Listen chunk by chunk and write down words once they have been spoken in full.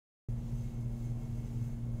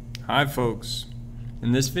Hi folks,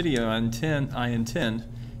 in this video I intend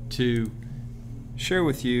to share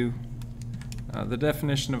with you the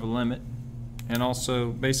definition of a limit and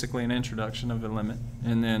also basically an introduction of a limit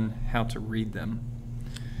and then how to read them.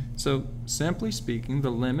 So simply speaking,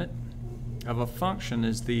 the limit of a function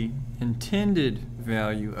is the intended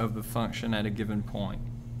value of the function at a given point.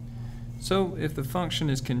 So if the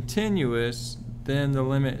function is continuous, then the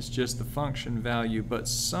limit is just the function value, but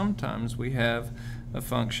sometimes we have a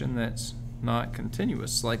function that's not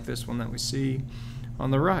continuous, like this one that we see on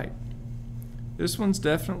the right. This one's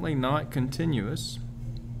definitely not continuous,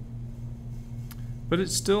 but it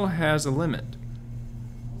still has a limit.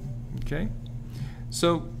 Okay?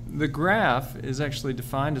 So the graph is actually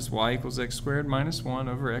defined as y equals x squared minus 1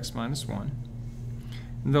 over x minus 1.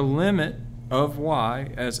 The limit of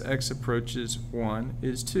y as x approaches 1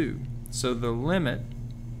 is 2. So the limit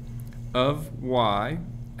of y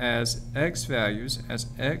as x values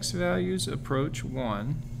approach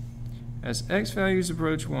 1,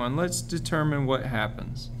 let's determine what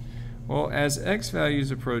happens. Well, as x values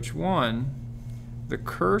approach 1, the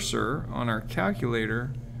cursor on our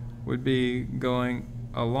calculator would be going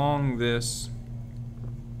along this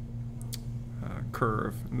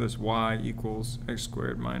curve, this y equals x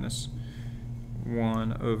squared minus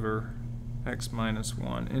 1 over x minus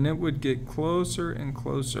 1, and it would get closer and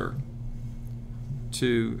closer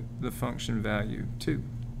to the function value 2.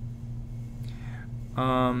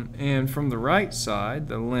 And from the right side,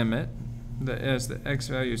 the limit, as the x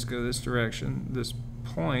values go this direction, this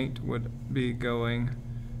point would be going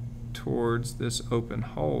towards this open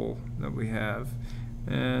hole that we have,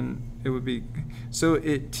 and it would be, so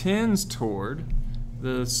it tends toward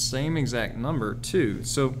the same exact number 2.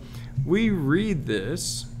 So we read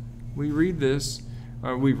this, we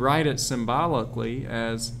write it symbolically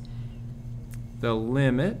as the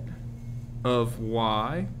limit of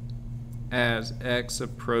y as x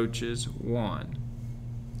approaches 1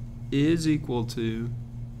 is equal to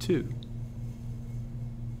 2.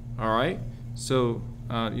 Alright, so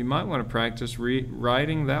you might want to practice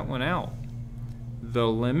writing that one out. The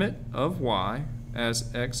limit of y as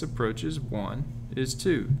x approaches 1 is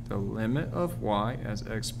 2. The limit of y as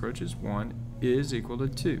x approaches 1 is equal to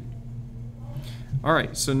 2.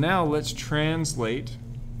 Alright, so now let's translate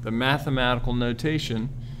the mathematical notation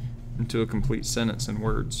into a complete sentence in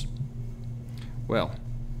words. Well,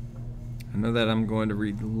 I know that I'm going to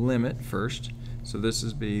read limit first, so this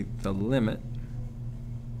is be the limit.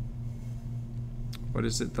 What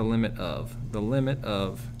is it the limit of? The limit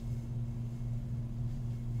of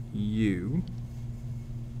u.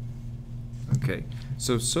 Okay,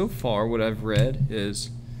 so far what I've read is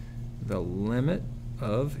the limit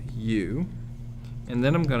of u, and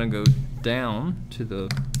then I'm going to go down to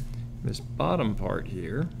this bottom part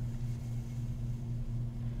here.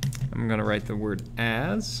 I'm going to write the word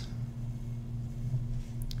as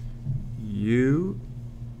u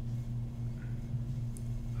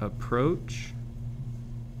approach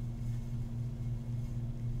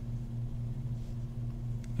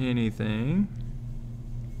anything,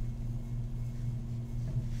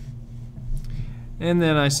 and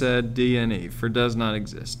then I said D and E for does not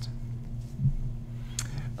exist.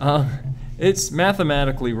 It's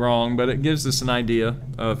mathematically wrong, but it gives us an idea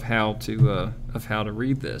of how to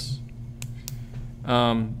read this.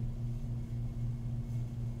 Now,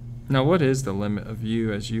 what is the limit of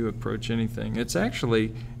u as you approach anything? It's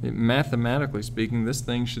actually, mathematically speaking, this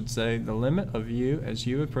thing should say the limit of u as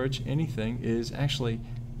you approach anything is actually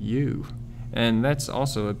u, and that's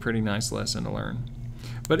also a pretty nice lesson to learn.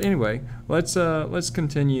 But anyway, let's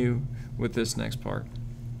continue with this next part.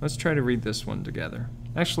 Let's try to read this one together.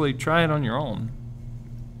 Actually, try it on your own.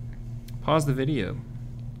 Pause the video.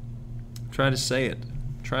 Try to say it.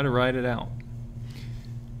 Try to write it out.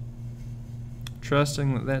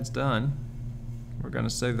 Trusting that that's done, we're going to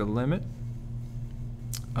say the limit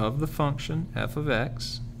of the function f of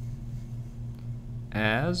x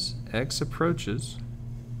as x approaches,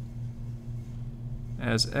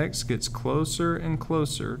 as x gets closer and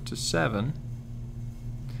closer to 7,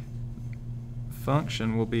 the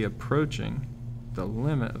function will be approaching the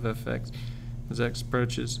limit of fx as x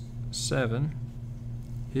approaches 7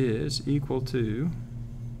 is equal to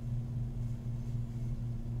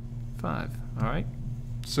 5. Alright,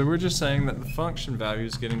 so we're just saying that the function value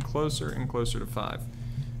is getting closer and closer to 5.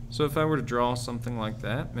 So if I were to draw something like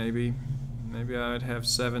that, maybe I'd have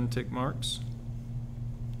 7 tick marks.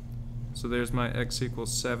 So there's my x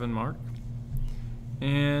equals 7 mark,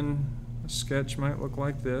 and a sketch might look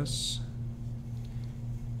like this,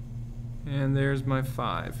 and there's my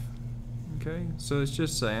 5. Okay, so it's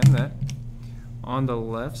just saying that on the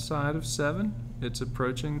left side of 7 it's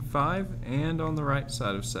approaching 5 and on the right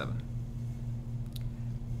side of 7.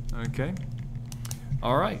 Okay.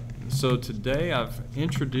 All right, so today I've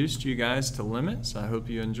introduced you guys to limits. I hope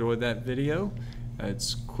you enjoyed that video.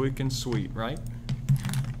 It's quick and sweet, right?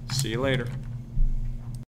 See you later.